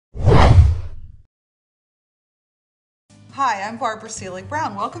Hi, I'm Barbara Selig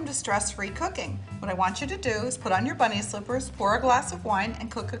Brown. Welcome to Stress-Free Cooking. What I want you to do is put on your bunny slippers, pour a glass of wine,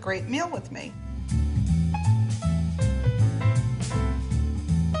 and cook a great meal with me.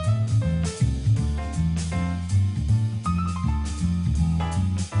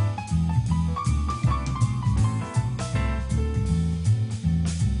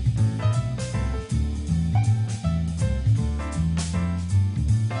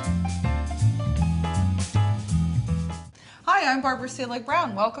 Hi, I'm Barbara Selig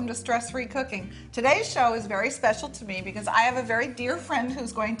Brown. Welcome to Stress-Free Cooking. Today's show is very special to me because I have a very dear friend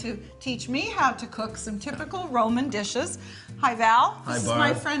who's going to teach me how to cook some typical Roman dishes. Hi, Val. Hi, This Barb.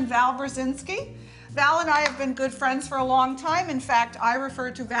 is my friend Val Brzezinski. Val and I have been good friends for a long time. In fact, I refer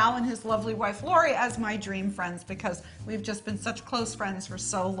to Val and his lovely wife Lori as my dream friends because we've just been such close friends for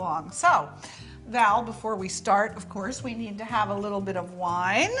so long. So, Val, before we start, of course, we need to have a little bit of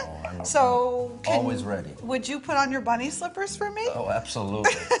wine. Oh, I'm always ready. Would you put on your bunny slippers for me? Oh,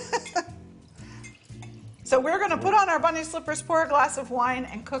 absolutely. So we're going to put on our bunny slippers, pour a glass of wine,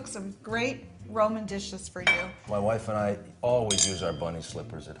 and cook some great Roman dishes for you. My wife and I always use our bunny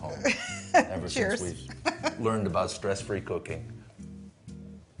slippers at home. Ever Cheers. since we've learned about stress-free cooking.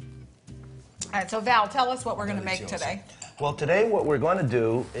 All right, so Val, tell us what we're going to make today. Well, today what we're going to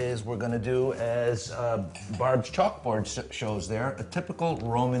do is we're going to do, as Barb's chalkboard shows there, a typical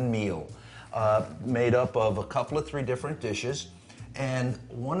Roman meal made up of a couple of three different dishes. And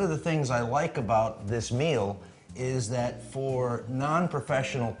one of the things I like about this meal is that for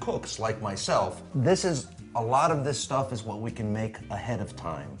non-professional cooks like myself, a lot of this stuff is what we can make ahead of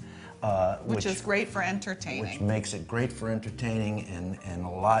time. Which is great for entertaining. Which makes it great for entertaining and a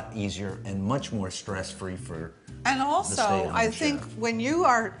lot easier and much more stress-free for And also, I think chef. when you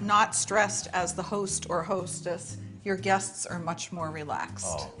are not stressed as the host or hostess, your guests are much more relaxed.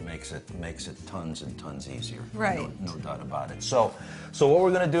 Oh, makes it tons and tons easier. Right. No doubt about it. So what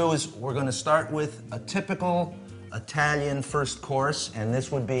we're going to do is we're going to start with a typical Italian first course, and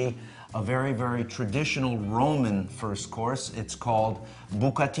this would be a very, very traditional Roman first course. It's called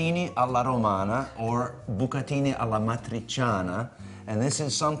bucatini alla romana or bucatini alla matriciana, and this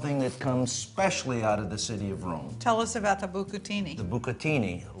is something that comes specially out of the city of Rome. Tell us about the bucatini. The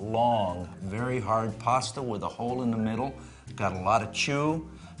bucatini, long, very hard pasta with a hole in the middle, got a lot of chew.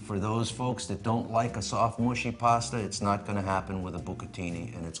 For those folks that don't like a soft, mushy pasta, it's not going to happen with a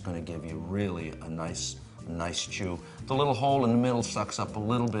bucatini, and it's going to give you really a nice chew. The little hole in the middle sucks up a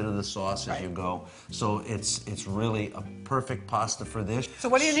little bit of the sauce as you go, so it's really a perfect pasta for this. So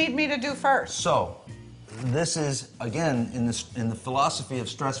what do you need me to do first? So this is, again, in the philosophy of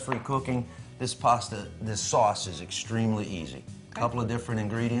stress-free cooking, this sauce is extremely easy. A couple of different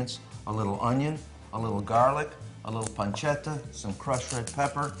ingredients: a little onion, a little garlic, a little pancetta, some crushed red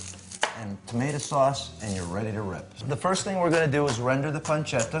pepper, and tomato sauce, and you're ready to rip. The first thing we're going to do is render the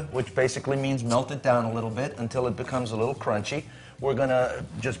pancetta, which basically means melt it down a little bit until it becomes a little crunchy. We're going to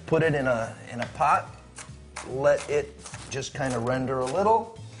just put it in a pot, let it just kind of render a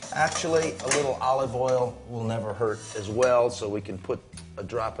little. Actually, a little olive oil will never hurt as well, so we can put a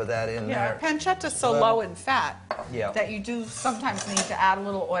drop of that in there. Yeah, pancetta's so low in fat Yeah. that you do sometimes need to add a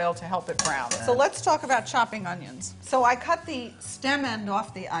little oil to help it brown. So let's talk about chopping onions. So I cut the stem end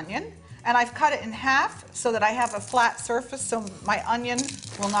off the onion, and I've cut it in half so that I have a flat surface so my onion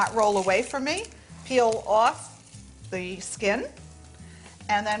will not roll away from me. Peel off the skin.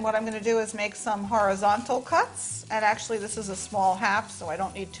 And then what I'm going to do is make some horizontal cuts. And actually this is a small half, so I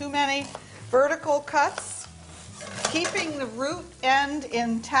don't need too many. Vertical cuts, keeping the root end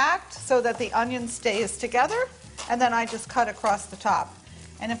intact so that the onion stays together. And then I just cut across the top.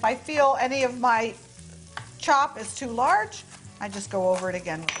 And if I feel any of my chop is too large, I just go over it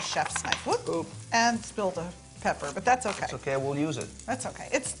again with a chef's knife. Whoop, and spill the pepper, but that's okay. It's okay, we'll use it. That's okay.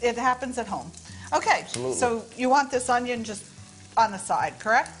 It happens at home. Okay, Absolutely. So you want this onion just on the side,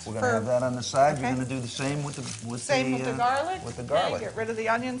 correct? We're going to have that on the side. Okay. You're going to do the same with the garlic? With the Okay, garlic. get rid of the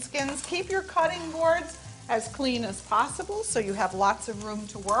onion skins. Keep your cutting boards as clean as possible so you have lots of room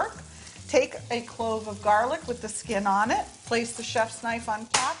to work. Take a clove of garlic with the skin on it. Place the chef's knife on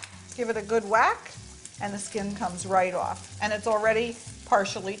top. Give it a good whack, and the skin comes right off. And it's already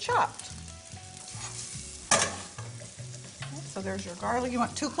partially chopped. So there's your garlic. You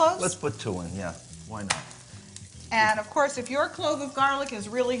want 2 cloves? Let's put 2 in, yeah. Why not? And of course, if your clove of garlic is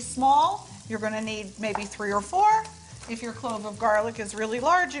really small, you're going to need maybe 3 or 4. If your clove of garlic is really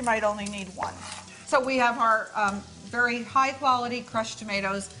large, you might only need 1. So we have our very high quality crushed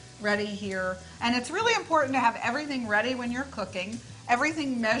tomatoes ready here. And it's really important to have everything ready when you're cooking,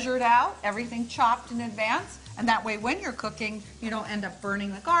 everything measured out, everything chopped in advance, And that way, when you're cooking, you don't end up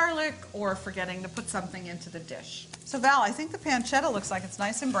burning the garlic or forgetting to put something into the dish. So Val, I think the pancetta looks like it's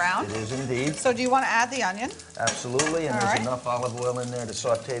nice and brown. It is indeed. So do you want to add the onion? Absolutely, and All there's right. enough olive oil in there to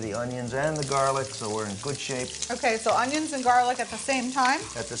saute the onions and the garlic, so we're in good shape. Okay, so onions and garlic at the same time.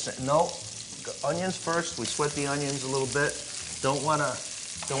 No, onions first. We sweat the onions a little bit. Don't want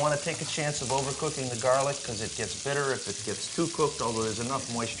to take a chance of overcooking the garlic because it gets bitter if it gets too cooked. Although there's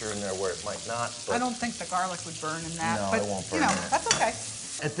enough moisture in there where it might not. But I don't think the garlic would burn in that. No, but, it won't burn you know, in it. that's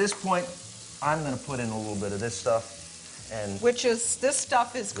okay. At this point, I'm going to put in a little bit of this stuff, and Which is, this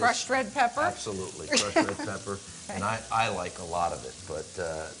stuff is crushed red pepper. absolutely crushed red pepper, and I like a lot of it, but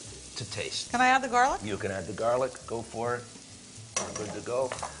to taste. Can I add the garlic? You can add the garlic. Go for it. Good to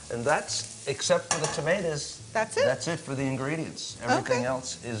go. And that's, except for the tomatoes. That's it? That's it for the ingredients. Everything Okay.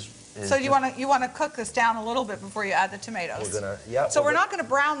 else is So you just- want to cook this down a little bit before you add the tomatoes. We're gonna, yeah. So we're not going to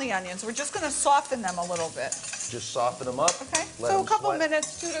brown the onions. We're just going to soften them a little bit. Just soften them up. Okay. Let So a them couple sweat.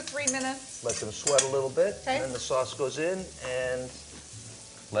 minutes, 2 to 3 minutes. Let them sweat a little bit. Okay. And then the sauce goes in, and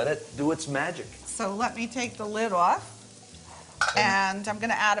let it do its magic. So let me take the lid off, and I'm going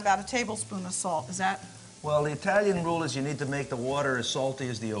to add about a tablespoon of salt. Is that Well, the Italian rule is you need to make the water as salty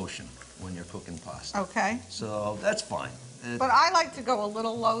as the ocean when you're cooking pasta. okay? So that's fine. But I like to go a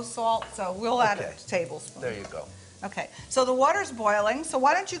little low salt, so we'll add Okay. a tablespoon. There you go. Okay, so the water's boiling, so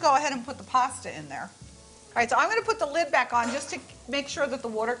why don't you go ahead and put the pasta in there? All right, so I'm going to put the lid back on just to make sure that the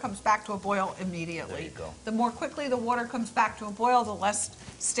water comes back to a boil immediately. There you go. The more quickly the water comes back to a boil, the less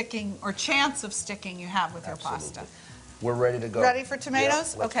sticking or chance of sticking you have with your pasta. Absolutely. We're ready to go. Ready for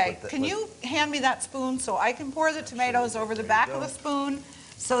tomatoes? Yeah, let's Okay, put that- can you hand me that spoon so I can pour the tomatoes over the There you back go. of the spoon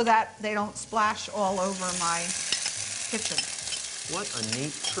so that they don't splash all over my kitchen? What a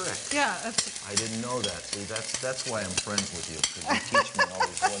neat trick. Yeah, that's, I didn't know that. See, that's why I'm friends with you, because you teach me all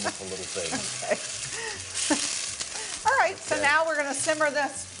these wonderful little things. all right, so Okay. now we're going to simmer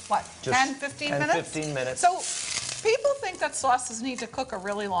this, what, Just 10, 15 10, minutes? 15 minutes. So people think that sauces need to cook a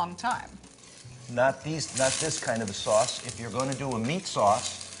really long time. Not this kind of a sauce. If you're going to do a meat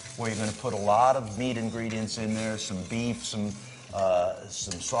sauce, where you're going to put a lot of meat ingredients in there, some beef, some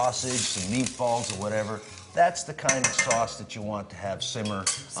sausage, some meatballs, or whatever, that's the kind of sauce that you want to have simmer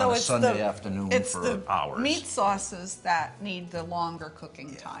on a Sunday afternoon it's for the hours. meat sauces that need the longer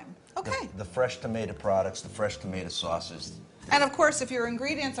cooking time. Okay. The fresh tomato products, the fresh tomato sauces. And of course, if your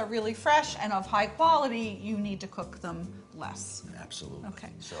ingredients are really fresh and of high quality, you need to cook them less. Absolutely. Okay.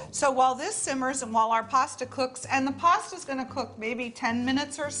 So So while this simmers and while our pasta cooks, and the pasta's going to cook maybe 10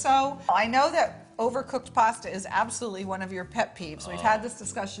 minutes or so. I know that overcooked pasta is absolutely one of your pet peeves. We've had this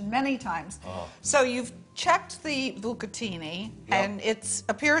discussion many times. So you've checked the bucatini, Yep. and it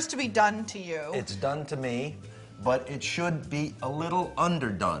appears to be done to you. it's done to me, but it should be a little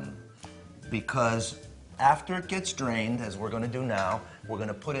underdone, because after it gets drained, as we're going to do now, we're going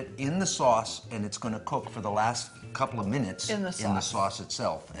to put it in the sauce, and it's going to cook for the last couple of minutes In the sauce.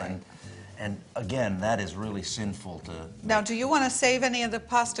 itself. And again, that is really sinful to. Now, do you want to save any of the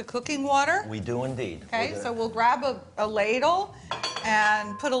pasta cooking water? We do indeed. Okay, We're so gonna- we'll grab a ladle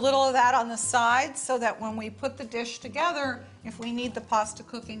and put a little of that on the side so that when we put the dish together, if we need the pasta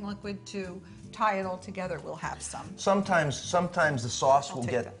cooking liquid to tie it all together, we'll have some. Sometimes the sauce will take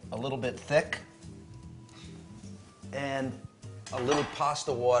get that. a little bit thick, and a little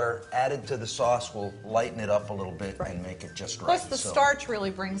pasta water added to the sauce will lighten it up a little bit Right. and make it just right. Plus, the So- starch really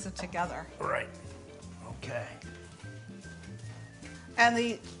brings it together. Right. Okay. And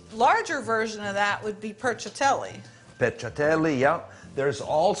the larger version of that would be percatelli. Peccatelli, yeah. There's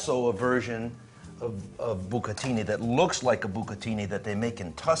also a version of bucatini that looks like a bucatini that they make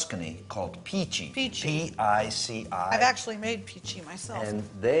in Tuscany called pici. Pici. P-I-C-I. I've actually made pici myself. And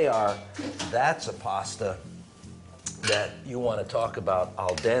that's a pasta that you want to talk about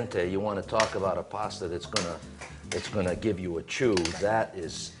al dente. You want to talk about a pasta that's gonna give you a chew. That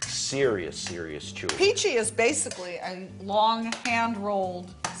is serious chew. Pici is basically a long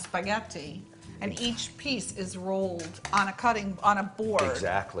hand-rolled spaghetti, and each piece is rolled on a board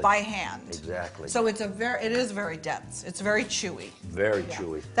Exactly. by hand. Exactly. So it is very dense. It's very chewy. Very Yeah.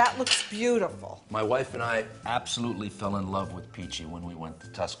 chewy. That looks beautiful. My wife and I absolutely fell in love with pici when we went to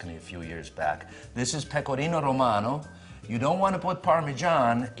Tuscany a few years back. This is pecorino romano. You don't want to put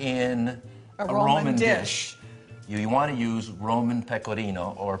Parmesan in A a Roman Roman dish. You want to use Roman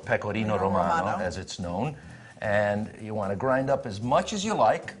pecorino, or pecorino romano, Romano. as it's known. And you want to grind up as much as you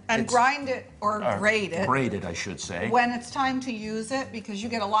like. And grind it or grate it Grate it, I should say. when it's time to use it, because you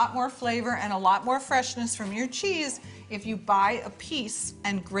get a lot more flavor and a lot more freshness from your cheese if you buy a piece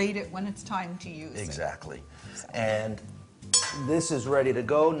and grate it when it's time to use it. Exactly. And this is ready to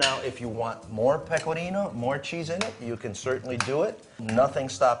go. Now, if you want more pecorino, more cheese in it, you can certainly do it. Nothing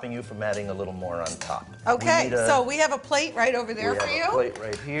stopping you from adding a little more on top. Okay, so we have a plate right over there for you. We have a plate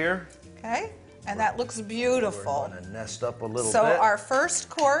right here. Okay, and that looks beautiful. We're going to nest up a little bit. So our first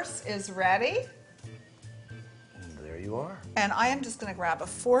course is ready. And there you are. And I am just going to grab a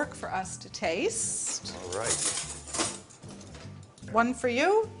fork for us to taste. All right. One for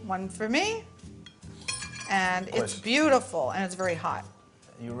you, one for me. And it's beautiful, and it's very hot.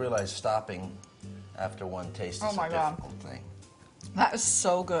 You realize stopping after one taste is a difficult thing. That is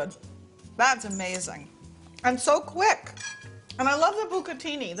so good. That's amazing. And so quick. And I love the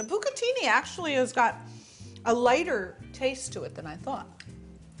bucatini. The bucatini actually has got a lighter taste to it than I thought.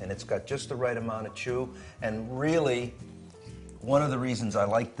 And it's got just the right amount of chew. And really, one of the reasons I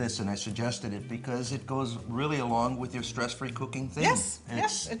like this, and I suggested it, because it goes really along with your stress-free cooking thing. Yes,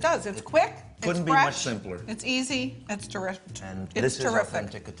 yes, it does. It's quick, couldn't be much simpler. It's easy, it's terrific. And this is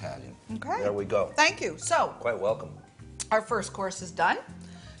authentic Italian. Okay. There we go. Thank you. So, quite welcome. Our first course is done.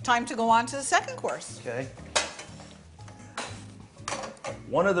 Time to go on to the second course. Okay.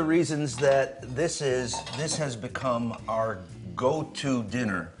 One of the reasons that this has become our go-to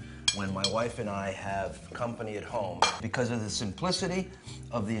dinner when my wife and I have company at home, because of the simplicity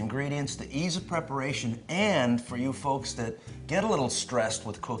of the ingredients, the ease of preparation, and for you folks that get a little stressed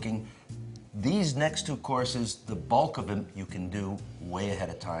with cooking, these next two courses, the bulk of them, you can do way ahead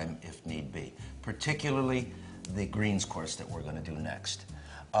of time if need be, particularly the greens course that we're going to do next.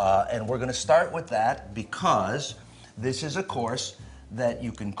 And we're going to start with that because this is a course that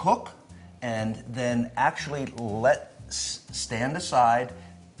you can cook and then actually let stand aside,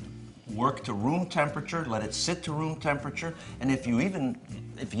 work to room temperature, let it sit to room temperature, and if you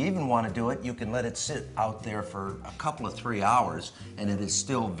even want to do it, you can let it sit out there for a couple of 3 hours, and it is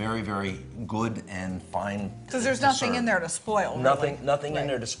still very, very good and fine. Because there's nothing in there to spoil. Nothing in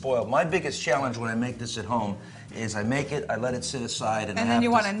there to spoil. My biggest challenge when I make this at home is I make it, I let it sit aside, and then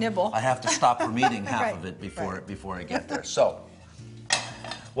you want to nibble. I have to stop from eating half of it before I get there. So,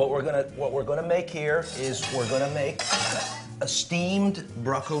 what we're gonna make here is we're gonna make a steamed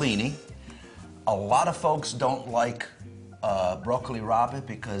broccolini. A lot of folks don't like broccoli rabe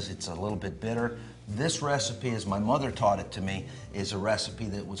because it's a little bit bitter. This recipe, as my mother taught it to me, is a recipe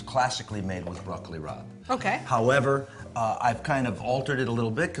that was classically made with broccoli rabe. Okay. However, I've kind of altered it a little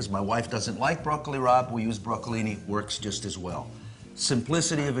bit because my wife doesn't like broccoli rabe. We use broccolini, works just as well.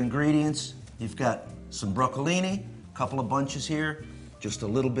 Simplicity of ingredients. You've got some broccolini, a couple of bunches here, just a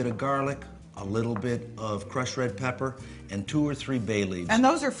little bit of garlic, a little bit of crushed red pepper, and 2 or 3 bay leaves. And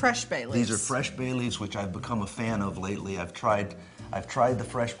those are fresh bay leaves. These are fresh bay leaves, which I've become a fan of lately. I've tried the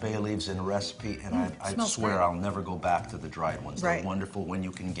fresh bay leaves in a recipe, and I swear great. I'll never go back to the dried ones. Right. They're wonderful when you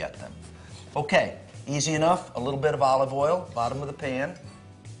can get them. Okay, easy enough. A little bit of olive oil, bottom of the pan.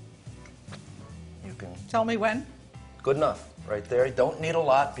 You can. Tell me when. Good enough, right there. You don't need a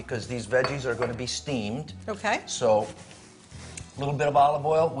lot because these veggies are going to be steamed. Okay. So, a little bit of olive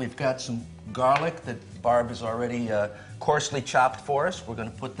oil. We've got some garlic that Barb has already coarsely chopped for us. We're going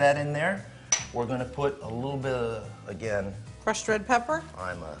to put that in there. We're going to put a little bit of, again, crushed red pepper.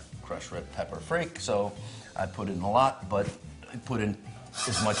 I'm a crushed red pepper freak, so I put in a lot, but put in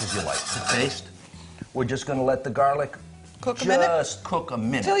as much as you like to taste. We're just going to let the garlic cook a minute? Just cook a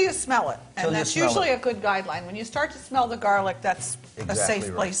minute. Till you smell it. And that's usually a good guideline. When you start to smell the garlic, that's a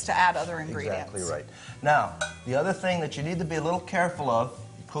safe place to add other ingredients. Exactly right. Now, the other thing that you need to be a little careful of,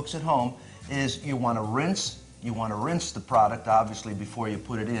 cooks at home, is you want to rinse the product, obviously, before you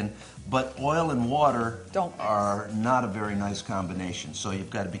put it in, but oil and water are not a very nice combination. So you've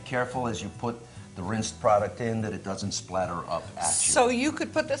got to be careful as you put the rinsed product in that it doesn't splatter up at you. So you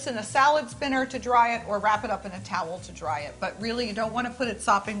could put this in a salad spinner to dry it or wrap it up in a towel to dry it, but really you don't want to put it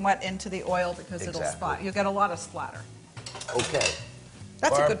sopping wet into the oil because it'll spot. You'll get a lot of splatter. Okay.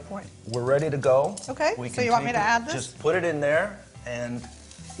 That's Barb, a good point. We're ready to go. Okay, so you want me to add this? Just put it in there, and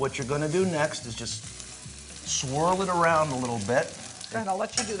what you're going to do next is just swirl it around a little bit. And I'll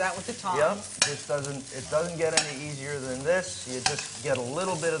let you do that with the tongs. Yep, it doesn't get any easier than this. You just get a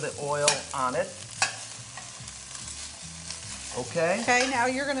little bit of the oil on it. Okay? Okay, now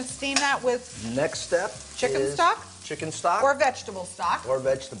you're going to steam that with next step chicken is stock? Chicken stock. Or vegetable stock. Or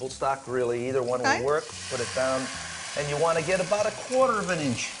vegetable stock, really. Either one will work. Put it down. And you want to get about 1/4 of an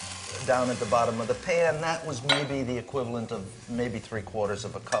inch down at the bottom of the pan. That was maybe the equivalent of maybe 3/4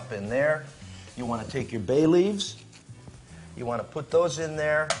 of a cup in there. You want to take your bay leaves. You want to put those in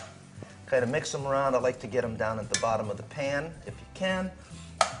there, kind of mix them around. I like to get them down at the bottom of the pan, if you can.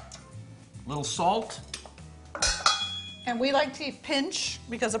 A little salt. And we like to pinch,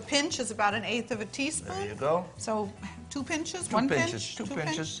 because a pinch is about 1/8 of a teaspoon. There you go. So 2 pinches, Two one pinches. pinch? 2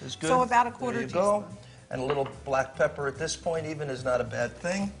 pinches is good. So about a quarter there you teaspoon. go. And a little black pepper at this point even is not a bad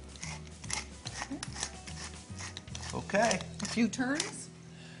thing. Okay. A few turns.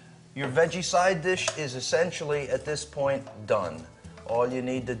 Your veggie side dish is essentially, at this point, done. All you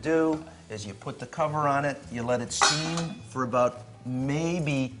need to do is you put the cover on it, you let it steam for about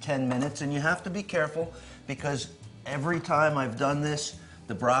maybe 10 minutes, and you have to be careful because every time I've done this,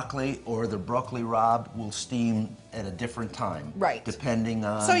 the broccoli or the broccoli rabe will steam at a different time. Right. Depending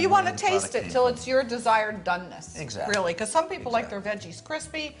on So you where want to the taste product it came till from. it's your desired doneness. Exactly. Really, because some people like their veggies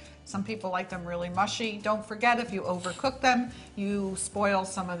crispy, some people like them really mushy. Don't forget, if you overcook them, you spoil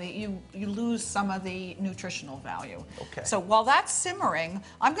some of the, you lose some of the nutritional value. Okay. So while that's simmering,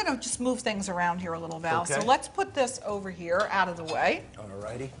 I'm going to just move things around here a little, Val. Okay. So let's put this over here out of the way.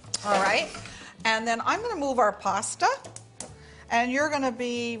 Alrighty. All right. And then I'm going to move our pasta, and you're going to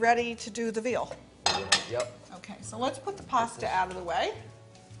be ready to do the veal. Yep. Okay, so let's put the pasta out of the way.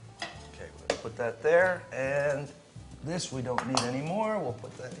 Okay, we're gonna put that there, and this we don't need anymore. We'll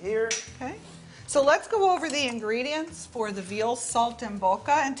put that here. Okay. So let's go over the ingredients for the veal saltimbocca,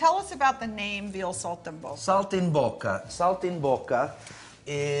 and tell us about the name veal saltimbocca. Saltimbocca. Saltimbocca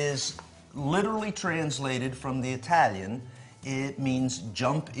is literally translated from the Italian. It means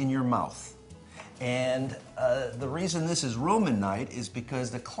jump in your mouth. And the reason this is Roman night is because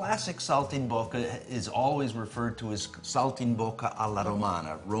the classic saltimbocca is always referred to as saltimbocca alla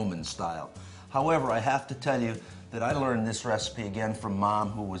romana, Roman style. However, I have to tell you that I learned this recipe again from Mom,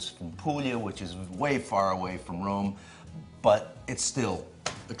 who was from Puglia, which is way far away from Rome, but it's still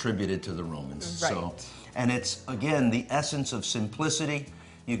attributed to the Romans. Right. So, and it's, again, the essence of simplicity.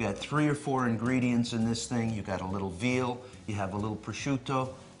 You got 3 or 4 ingredients in this thing. You got a little veal, you have a little prosciutto,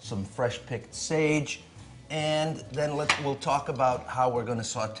 some fresh picked sage, and then we'll talk about how we're going to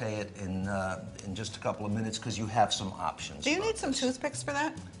saute it in just a couple of minutes because you have some options. Do you need some toothpicks for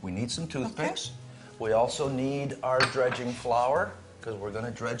that? We need some toothpicks. We also need our dredging flour because we're going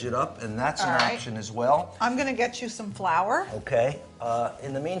to dredge it up, and that's an option as well. I'm going to get you some flour. Okay.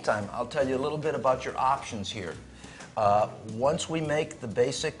 In the meantime, I'll tell you a little bit about your options here. Once we make the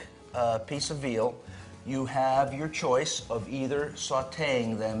basic piece of veal, you have your choice of either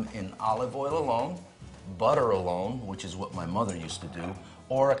sautéing them in olive oil alone, butter alone, which is what my mother used to do,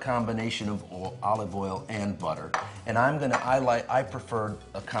 or a combination of olive oil and butter. And I prefer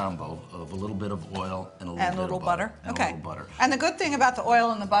a combo of a little bit of oil and a little bit of butter. And okay. a little butter. And the good thing about the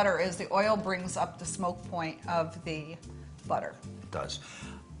oil and the butter is the oil brings up the smoke point of the butter. It does.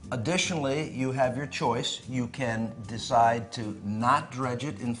 Additionally, you have your choice. You can decide to not dredge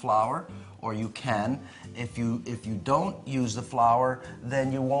it in flour, or you can. If you don't use the flour,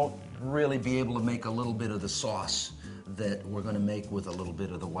 then you won't really be able to make a little bit of the sauce that we're going to make with a little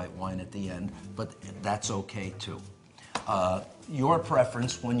bit of the white wine at the end, but that's okay too. Your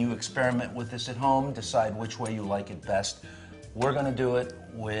preference when you experiment with this at home, decide which way you like it best. We're going to do it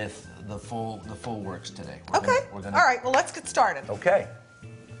with the full works today. All right, well, let's get started. Okay.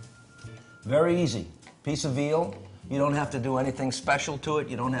 Very easy. Piece of veal. You don't have to do anything special to it.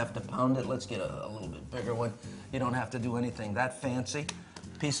 You don't have to pound it. Let's get a little bit bigger one. You don't have to do anything that fancy.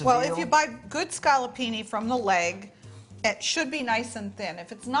 Piece of veal. Well, if you buy good scallopini from the leg, it should be nice and thin.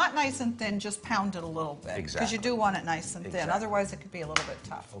 If it's not nice and thin, just pound it a little bit. Exactly. Because you do want it nice and thin. Exactly. Otherwise, it could be a little bit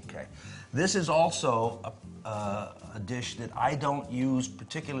tough. Okay. This is also a dish that I don't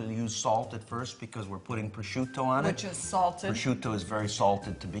particularly use salt at first because we're putting prosciutto on it. Which is salted. Prosciutto is very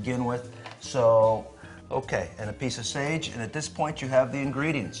salted to begin with. So, okay, and a piece of sage. And at this point, you have the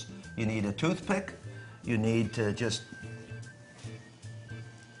ingredients. You need a toothpick. You need to just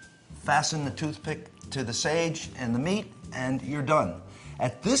fasten the toothpick to the sage and the meat, and you're done.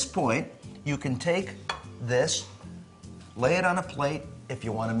 At this point, you can take this, lay it on a plate. If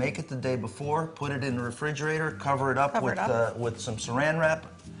you want to make it the day before, put it in the refrigerator, cover it up with some saran wrap,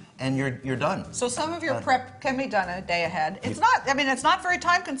 and you're done. So some of your prep can be done a day ahead. It's not very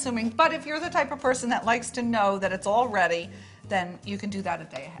time consuming, but if you're the type of person that likes to know that it's all ready, then you can do that a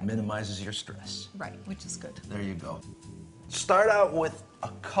day ahead. Minimizes your stress. Right, which is good. There you go. Start out with a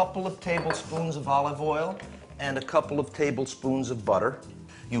couple of tablespoons of olive oil and a couple of tablespoons of butter.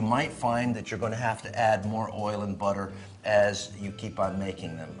 You might find that you're going to have to add more oil and butter as you keep on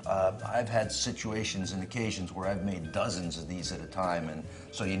making them. I've had situations and occasions where I've made dozens of these at a time, and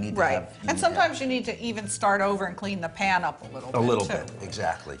so you need to have... And sometimes you need to even start over and clean the pan up a little bit, A little too. bit,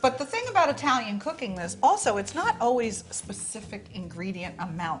 exactly. But the thing about Italian cooking is also it's not always specific ingredient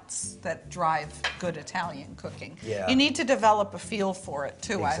amounts that drive good Italian cooking. Yeah. You need to develop a feel for it,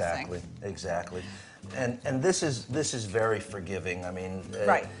 too, I think. Exactly. And this is very forgiving. I mean,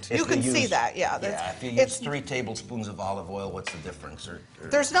 Right. if You can see use- that, yeah. Yeah, if you use It's- 3 tablespoons of olive oil, what's the difference?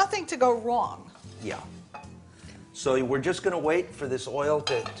 There's nothing to go wrong. Yeah. So we're just going to wait for this oil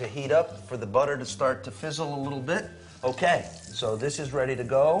to heat up, for the butter to start to fizzle a little bit. Okay, so this is ready to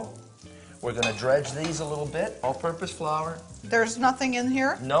go. We're going to dredge these a little bit. All-purpose flour. There's nothing in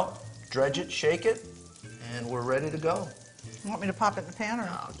here. No, dredge it, shake it, and we're ready to go. You want me to pop it in the pan or?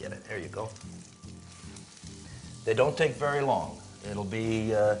 I'll get it. There you go. They don't take very long. It'll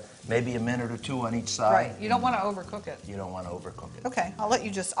be maybe a minute or 2 on each side. Right. You don't want to overcook it. You don't want to overcook it. Okay.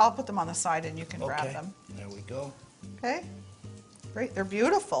 I'll put them on the side and you can grab Okay, them. there we go. Okay. Great. They're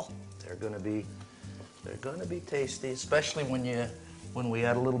beautiful. They're going to be tasty, especially when we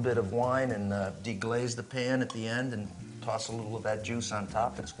add a little bit of wine and deglaze the pan at the end and toss a little of that juice on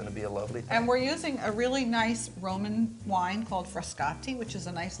top. It's going to be a lovely thing. And we're using a really nice Roman wine called Frascati, which is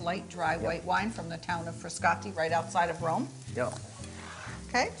a nice light, dry white wine from the town of Frascati, right outside of Rome. Yeah,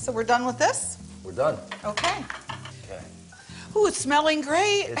 Okay, so we're done with this? we're done. Okay. Okay. Ooh, it's smelling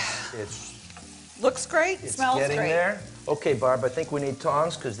great. It's Looks great, smells getting great. there. Okay, Barb, I think we need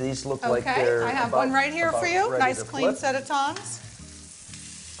tongs because these look like they're I have about- one right here about for you. ready Nice to clean flip. set of tongs.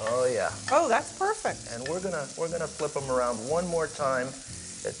 Oh yeah. Oh, that's perfect. And we're gonna flip them around one more time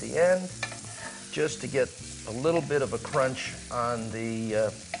at the end, just to get a little bit of a crunch on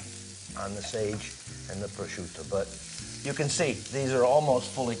the sage and the prosciutto. But you can see these are almost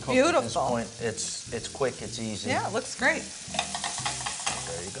fully cooked at this Beautiful. point. It's quick, it's easy. Yeah, it looks great.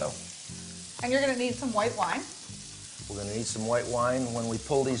 There you go. And you're going to need some white wine. We're gonna need some white wine when we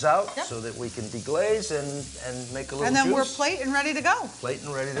pull these out, Yep. so that we can deglaze and make a little And then we're juice. plate and ready to go. Plate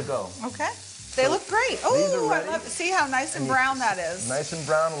and ready to go. Okay. They look great. these are Oh, I ready. love to see how nice and brown that is. Nice and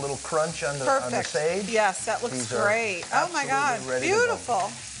brown, a little crunch on the Perfect. sage. Yes, that looks These are great. Oh my God, absolutely ready to go.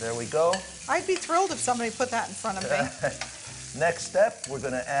 beautiful. There we go. I'd be thrilled if somebody put that in front of me. Next step, we're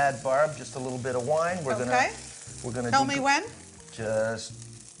going to add, Barb, just a little bit of wine. We're Okay. gonna Tell me when. Just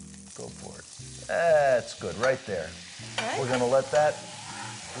go for it. That's good, right there. Okay. We're going to let that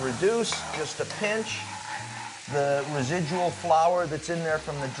reduce just a pinch. The residual flour that's in there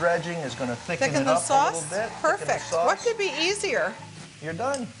from the dredging is going to thicken Thicken it the up a sauce. little bit. Thicken the Perfect. sauce. What could be easier? You're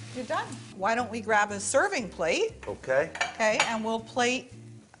done. You're done. Why don't we grab a serving plate? Okay. Okay, and we'll plate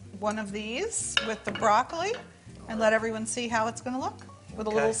one of these with the broccoli and let everyone see how it's going to look with a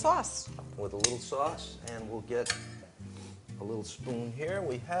Okay. little sauce. With a little sauce, and we'll get a little spoon here.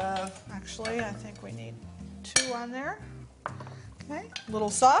 We have Actually, I think we need 2 on there. Okay, little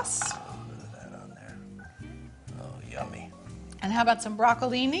sauce. a bit of that on there. Oh, yummy. And how about some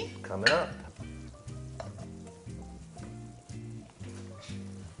broccolini? Coming up.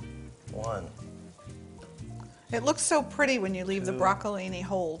 1. It looks so pretty when you leave the 2. broccolini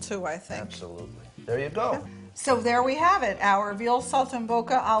whole, too, I think. Absolutely. There you go. So there we have it, our veal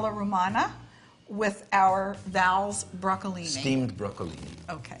saltimbocca alla romana with our Val's broccolini. Steamed broccolini.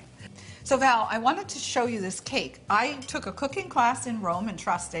 Okay. So Val, I wanted to show you this cake. I took a cooking class in Rome in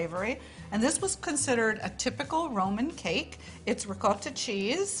Trastevere, and this was considered a typical Roman cake. It's ricotta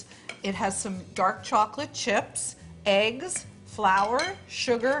cheese. It has some dark chocolate chips, eggs, flour,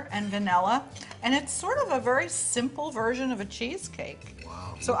 sugar, and vanilla. And it's sort of a very simple version of a cheesecake.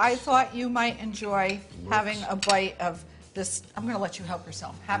 Wow. So I thought you might enjoy having a bite of this. I'm going to let you help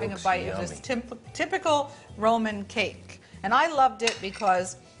yourself. Having a Looks bite of this yummy. typical Roman cake. And I loved it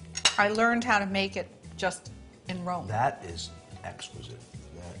because I learned how to make it just in Rome. That is exquisite.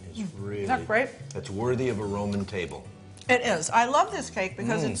 That is really. that great? That's worthy of a Roman table. It is. I love this cake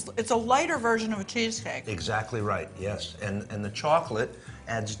because it's a lighter version of a cheesecake. Exactly right. Yes, and the chocolate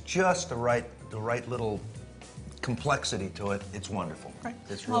adds just the right little complexity to it. It's wonderful. Right.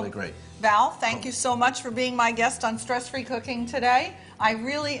 It's really Well, great. Val, thank you so much for being my guest on Stress Free Cooking today. I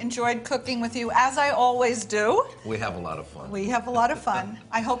really enjoyed cooking with you, as I always do. We have a lot of fun. We have a lot of fun.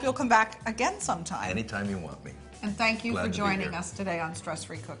 I hope you'll come back again sometime. Anytime you want me. And thank you Glad for to be joining here. us today on Stress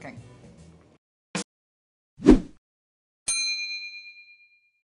Free Cooking.